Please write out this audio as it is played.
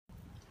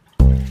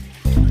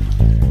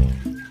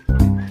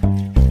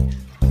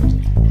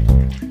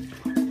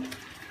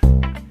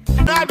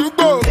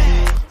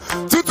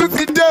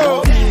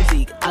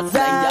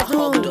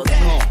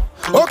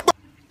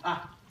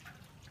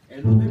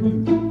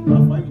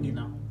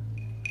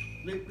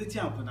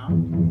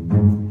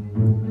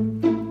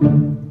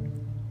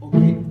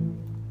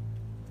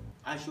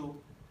aṣọ,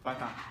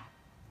 bàtà.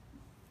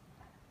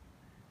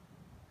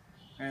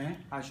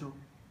 Aṣọ.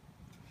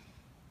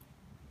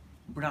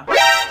 Bra.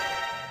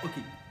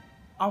 Okay.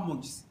 How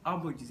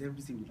much is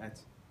everything with that?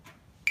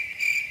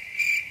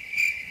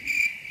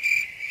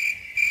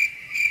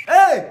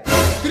 Hey!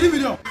 3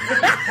 million!